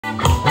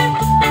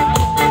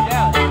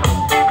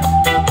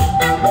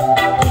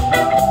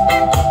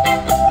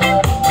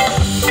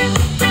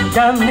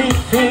got me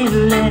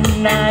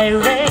feeling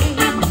irate,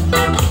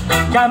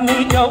 got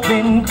me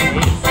going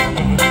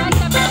crazy.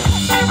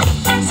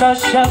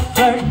 Such a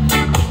flirt,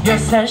 you're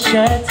such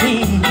a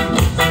tease.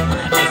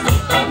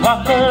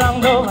 Walk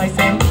along the ice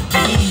and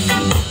breeze.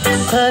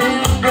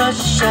 Sudden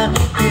rush of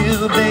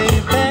you,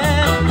 baby.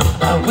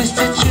 I wish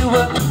that you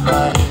were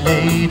my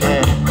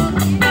lady.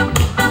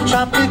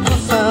 Tropical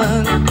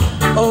sun,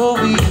 oh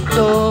we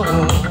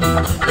adore.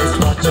 Let's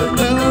watch the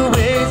blue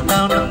waves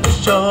down on the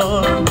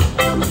shore.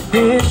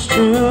 It's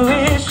true,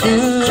 it's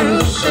true. It's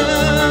true,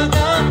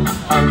 sugar.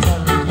 I'm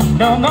telling you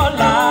no more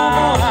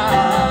lies.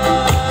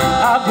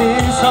 I've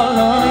been so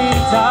lonely,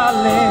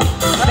 darling.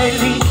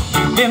 Lately,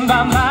 you've been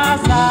by my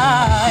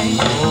side.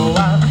 Oh,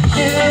 I'm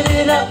giving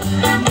it up,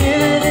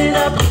 giving it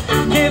up,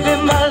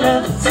 giving my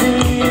love to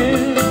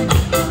you.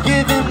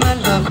 Giving my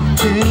love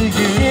to you.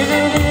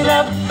 Giving it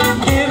up,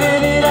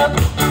 giving it up,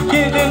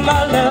 giving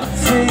my love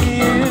to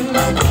you.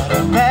 I got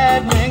a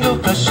bad mango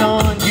crush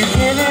on you.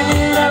 Giving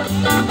it up,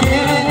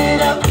 giving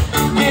it up,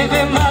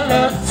 giving my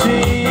love to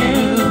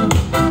you.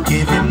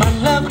 Giving my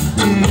love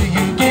to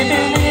you.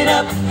 Giving it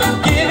up,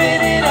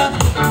 giving it up,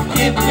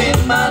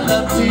 Giving my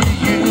love to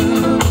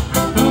you.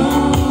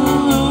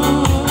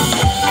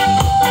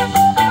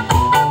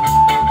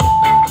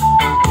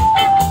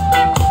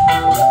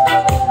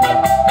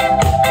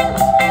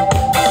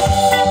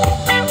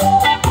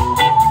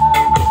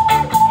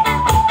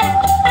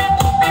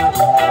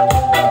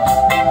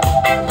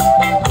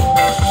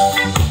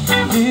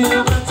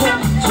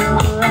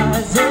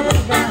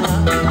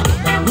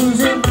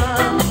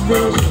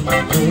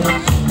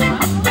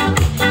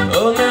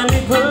 Oh, let me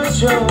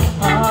put your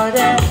heart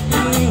at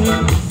ease,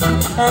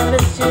 and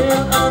it's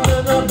still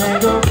under the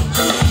mango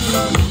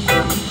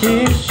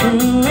tree. It's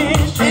true,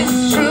 it's true,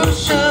 It's true,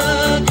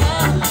 sugar.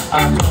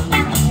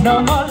 I'm no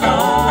more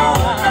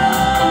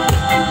lies.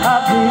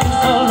 I've been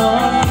so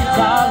lonely,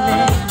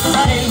 darling.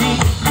 Lately,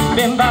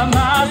 been by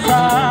my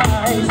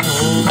side.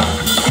 So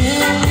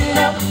giving it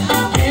up,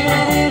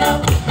 giving it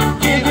up,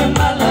 giving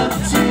my love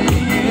to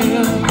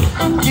you.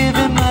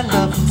 Giving my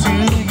love to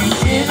you.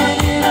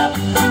 Giving it up,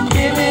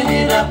 giving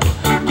it up,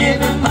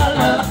 giving my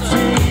love to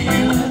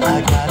you.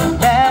 I got a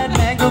bad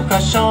mango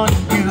crush on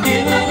you.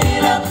 Giving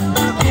it up,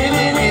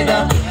 giving it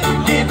up,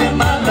 Giving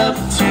my love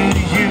to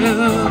you.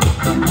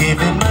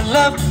 Giving my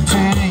love to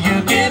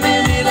you.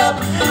 giving it up,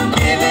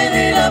 giving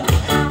it up,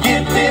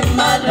 Giving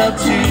my love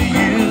to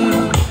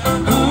you.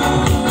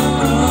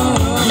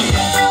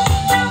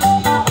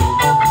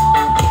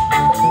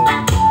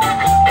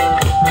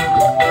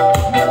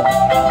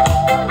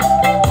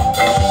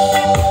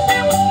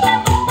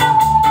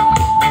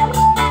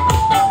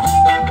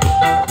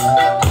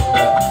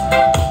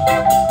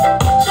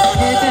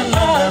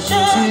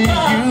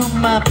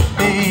 My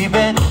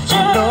baby,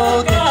 you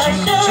know that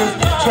you just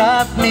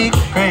drive me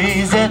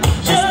crazy.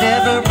 There's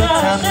never a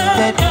time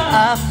that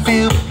I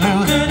feel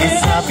blue. Yes,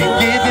 I'll be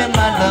giving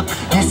my love.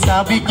 Yes,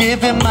 I'll be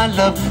giving my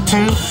love to,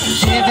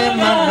 giving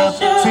my love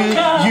to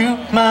you,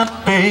 my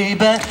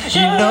baby.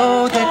 You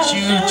know that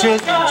you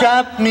just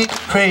drive me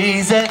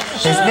crazy.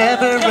 There's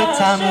never a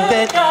time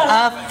that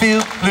I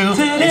feel blue.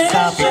 Yes,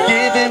 I'll be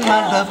giving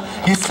my love.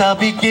 Yes, I'll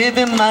be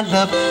giving my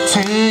love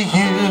to you.